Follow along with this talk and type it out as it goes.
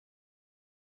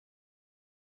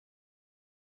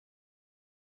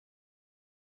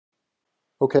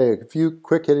Okay, a few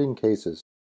quick hitting cases.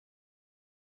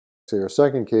 So our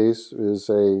second case is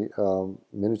a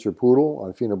miniature poodle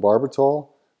on phenobarbital,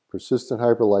 persistent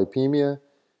hyperlipemia,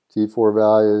 T4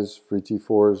 values, free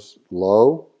T4 is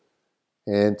low,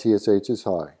 and TSH is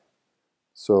high.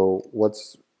 So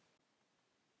what's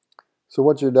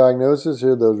your diagnosis?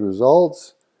 Here are those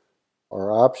results.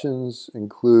 Our options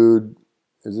include,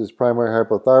 is this primary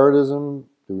hypothyroidism?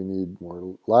 Do we need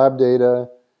more lab data?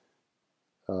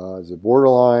 Is it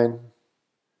borderline?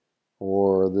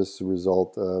 Or this is a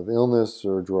result of illness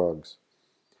or drugs?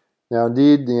 Now,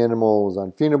 indeed, the animal was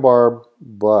on phenobarb,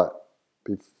 but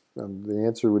the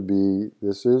answer would be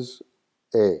this is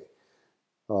A.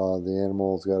 The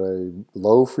animal's got a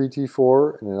low free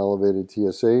T4 and an elevated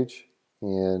TSH,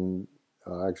 and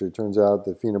actually it turns out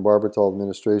that phenobarbital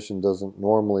administration doesn't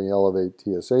normally elevate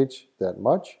TSH that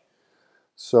much.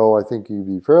 So I think you'd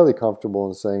be fairly comfortable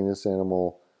in saying this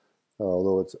animal,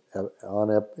 although it's on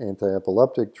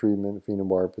anti-epileptic treatment,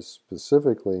 phenobarb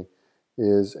specifically,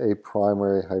 is a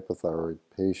primary hypothyroid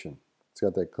patient. It's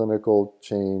got that clinical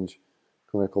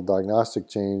diagnostic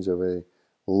change of a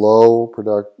low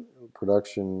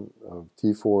production of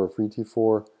T4 or free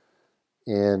T4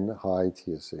 and high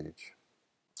TSH.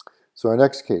 So our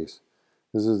next case,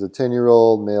 this is a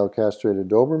 10-year-old male castrated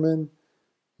Doberman.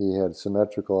 He had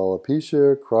symmetrical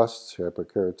alopecia, crusts,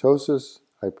 hyperkeratosis,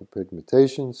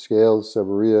 hyperpigmentation, scales,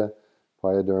 seborrhea,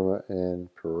 pyoderma, and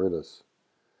pruritus.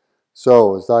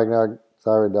 So his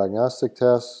thyroid diagnostic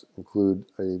tests include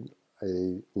a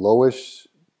lowish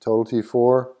total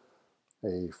T4,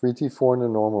 a free T4 in the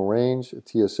normal range, a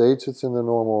TSH that's in the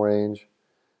normal range,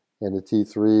 and a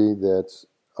T3 that's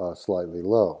slightly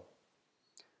low.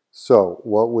 So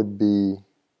what would be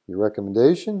your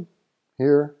recommendation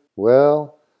here?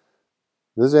 Well,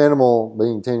 this animal,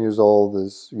 being 10 years old,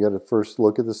 you got to first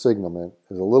look at the signalment.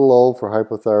 Is a little old for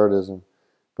hypothyroidism,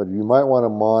 but you might want to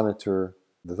monitor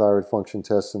the thyroid function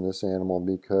tests in this animal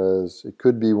because it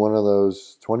could be one of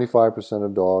those 25%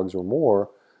 of dogs or more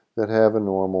that have a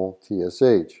normal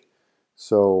TSH.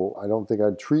 So I don't think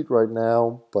I'd treat right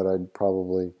now, but I'd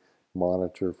probably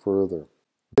monitor further.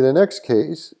 The next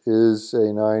case is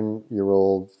a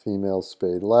 9-year-old female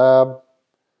spayed lab,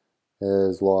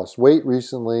 has lost weight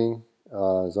recently,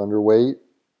 is underweight,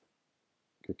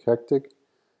 cachectic.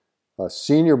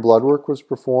 Senior blood work was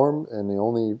performed, and the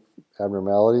only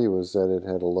abnormality was that it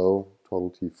had a low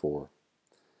total T4.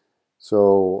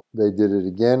 So they did it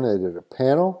again. They did a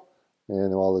panel,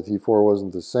 and while the T4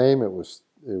 wasn't the same, it was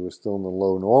still in the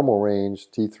low normal range.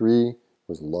 T3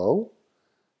 was low,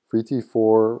 free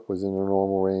T4 was in the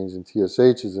normal range, and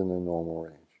TSH is in the normal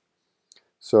range.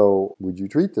 So would you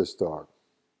treat this dog?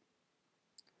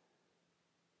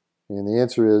 And the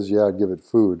answer is, yeah, I'd give it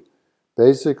food.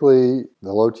 Basically,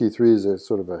 the low T3 is a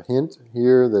sort of a hint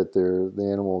here that the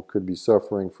animal could be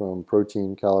suffering from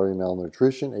protein-calorie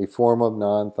malnutrition, a form of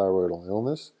non-thyroidal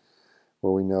illness,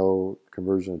 where we know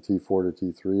conversion of T4 to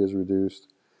T3 is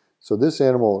reduced. So this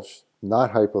animal is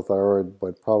not hypothyroid,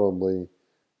 but probably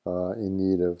in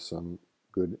need of some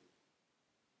good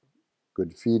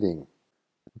feeding.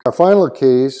 Our final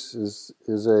case is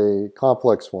a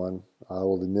complex one. I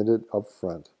will admit it up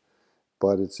front,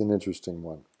 but it's an interesting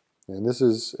one. And this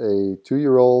is a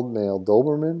 2-year-old male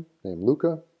Doberman named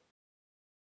Luca.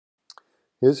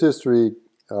 His history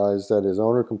is that his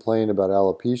owner complained about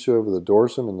alopecia over the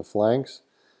dorsum and the flanks.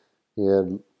 He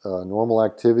had normal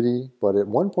activity, but at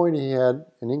one point he had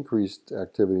an increased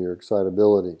activity or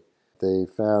excitability. They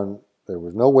found there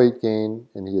was no weight gain,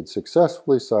 and he had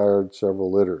successfully sired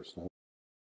several litters.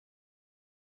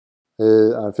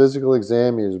 On physical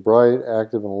exam, he was bright,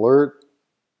 active, and alert,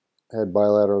 had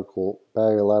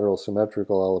bilateral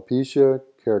symmetrical alopecia,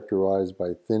 characterized by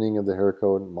thinning of the hair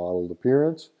coat and mottled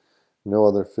appearance. No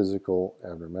other physical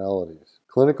abnormalities.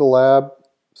 Clinical lab,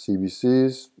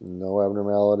 CBCs, no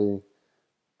abnormality.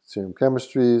 Serum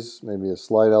chemistries, maybe a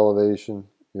slight elevation.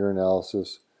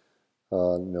 Urinalysis,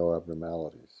 no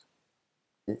abnormalities.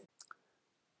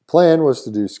 Plan was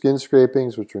to do skin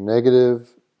scrapings, which were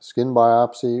negative, skin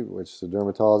biopsy, which the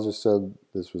dermatologist said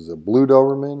this was a blue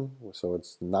Doberman, so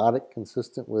it's not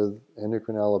consistent with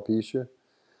endocrine alopecia,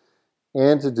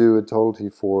 and to do a total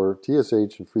T4,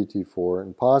 TSH, and free T4,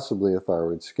 and possibly a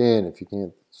thyroid scan if you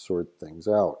can't sort things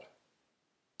out.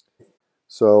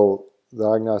 So the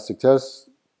diagnostic test,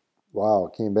 wow,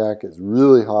 it came back as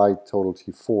really high total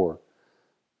T4.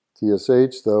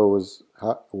 TSH, though,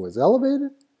 was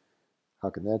elevated? How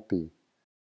can that be?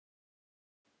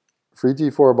 Free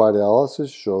T4 by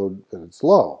dialysis showed that it's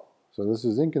low. So this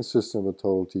is inconsistent with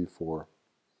total T4.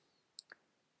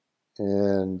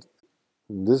 And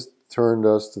this turned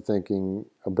us to thinking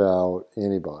about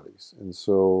antibodies. And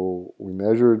so we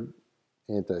measured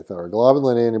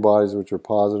anti-thyroglobulin antibodies, which are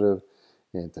positive,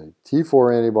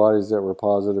 anti-T4 antibodies that were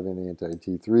positive, and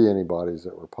anti-T3 antibodies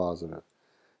that were positive.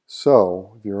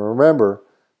 So, if you remember,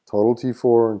 total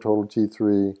T4 and total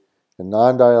T3 and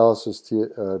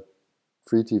non-dialysis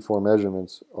free T4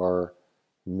 measurements are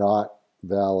not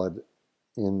valid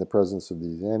in the presence of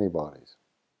these antibodies.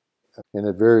 And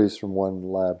it varies from one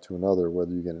lab to another,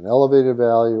 whether you get an elevated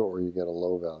value or you get a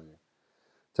low value.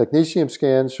 Technetium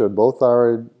scans showed both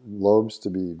thyroid lobes to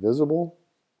be visible.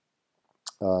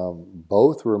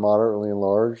 Both were moderately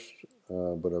enlarged,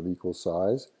 but of equal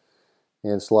size,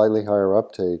 and slightly higher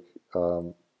uptake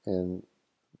than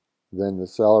the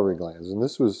salivary glands. And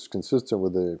this was consistent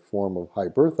with a form of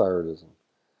hyperthyroidism,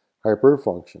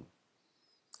 hyperfunction.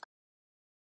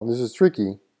 This is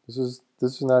tricky. This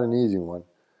is not an easy one.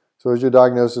 So is your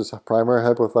diagnosis primary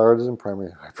hypothyroidism,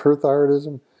 primary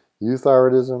hyperthyroidism,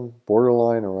 euthyroidism,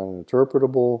 borderline or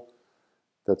uninterpretable?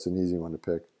 That's an easy one to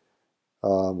pick.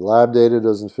 Lab data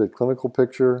doesn't fit clinical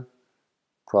picture,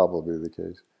 probably the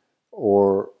case.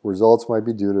 Or results might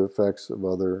be due to effects of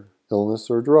other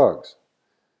illness or drugs.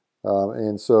 But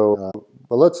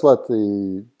let's let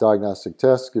the diagnostic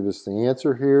test give us the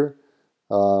answer here.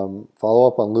 Follow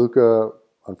up on Luca.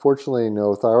 Unfortunately,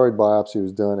 no thyroid biopsy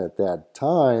was done at that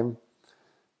time,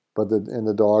 but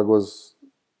the dog was,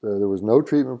 there was no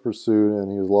treatment pursued,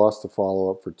 and he was lost to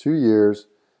follow-up for 2 years.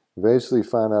 Eventually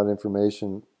found out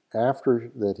information after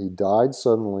that he died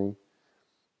suddenly.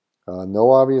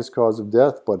 No obvious cause of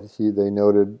death, but they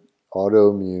noted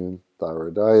autoimmune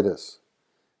thyroiditis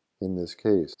in this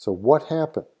case. So what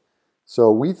happened?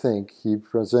 So we think he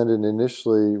presented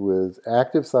initially with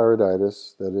active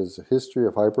thyroiditis, that is a history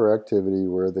of hyperactivity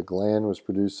where the gland was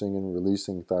producing and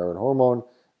releasing thyroid hormone,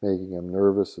 making him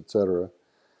nervous, etc.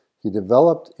 He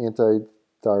developed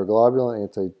anti-thyroglobulin,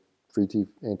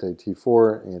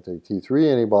 anti-T4,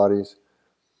 anti-T3 antibodies,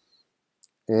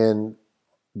 and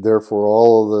therefore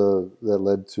all of that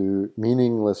led to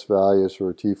meaningless values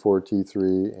for T4,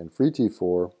 T3, and free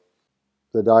T4.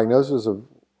 The diagnosis of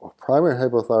primary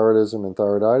hypothyroidism and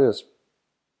thyroiditis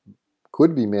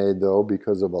could be made, though,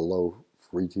 because of a low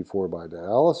free T4 by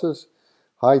dialysis,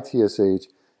 high TSH,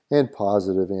 and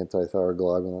positive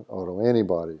anti-thyroglobulin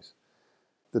autoantibodies.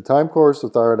 The time course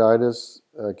of thyroiditis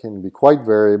can be quite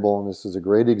variable, and this is a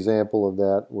great example of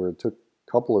that, where it took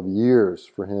a couple of years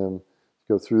for him to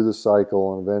go through the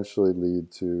cycle and eventually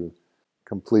lead to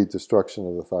complete destruction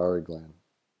of the thyroid gland.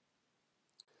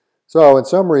 So, in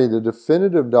summary, the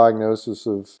definitive diagnosis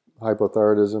of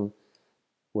hypothyroidism,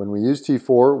 when we use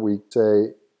T4, we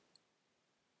say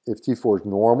if T4 is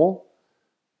normal,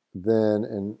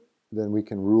 then we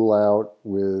can rule out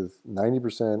with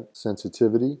 90%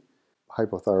 sensitivity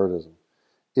hypothyroidism.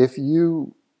 If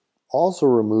you also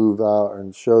remove out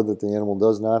and show that the animal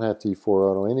does not have T4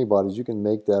 autoantibodies, you can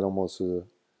make that almost a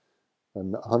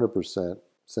 100%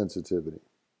 sensitivity.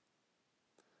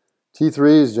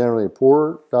 T3 is generally a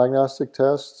poor diagnostic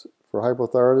test for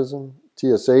hypothyroidism.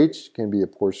 TSH can be a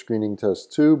poor screening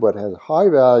test too, but has high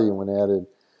value when added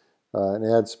and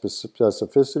adds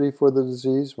specificity for the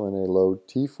disease when a low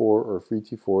T4 or free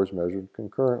T4 is measured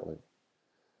concurrently.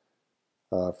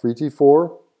 Free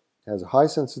T4 has a high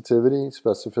sensitivity,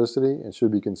 specificity, and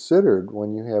should be considered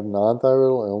when you have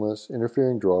non-thyroidal illness,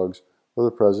 interfering drugs, or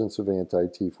the presence of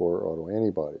anti-T4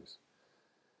 autoantibodies.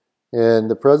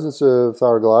 And the presence of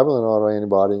thyroglobulin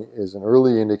autoantibody is an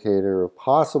early indicator of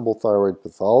possible thyroid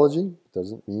pathology. It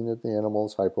doesn't mean that the animal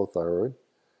is hypothyroid.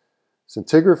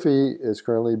 Scintigraphy is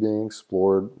currently being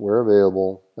explored where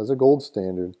available as a gold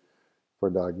standard for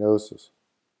diagnosis.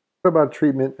 What about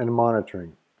treatment and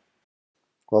monitoring?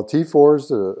 Well,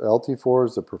 LT4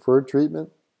 is the preferred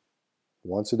treatment.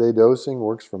 Once-a-day dosing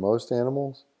works for most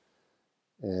animals,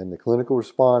 and the clinical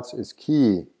response is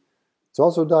key. It's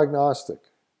also diagnostic.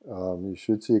 You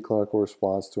should see a clinical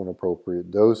response to an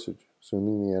appropriate dosage,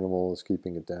 assuming the animal is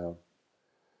keeping it down.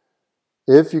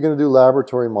 If you're going to do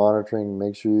laboratory monitoring,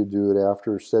 make sure you do it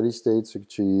after steady state's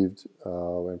achieved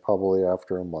and probably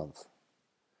after a month.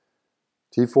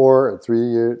 T4 at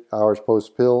 3 hours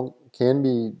post-pill can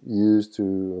be used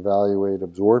to evaluate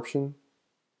absorption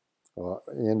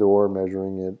and or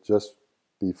measuring it just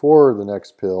before the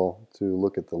next pill to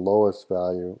look at the lowest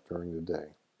value during the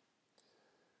day.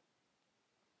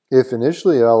 If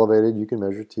initially elevated, you can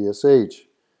measure TSH.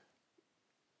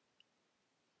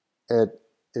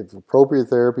 If appropriate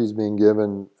therapy is being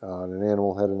given and an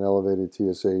animal had an elevated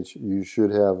TSH, you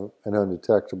should have an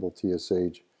undetectable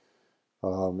TSH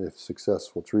if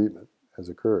successful treatment has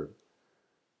occurred.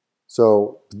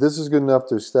 So this is good enough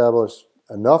to establish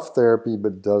enough therapy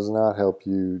but does not help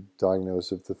you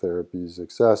diagnose if the therapy is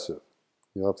excessive.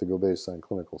 You'll have to go based on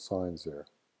clinical signs there.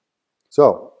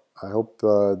 So I hope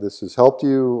this has helped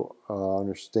you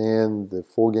understand the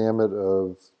full gamut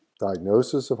of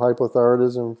diagnosis of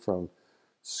hypothyroidism, from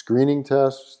screening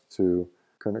tests to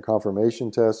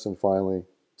confirmation tests and finally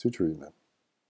to treatment.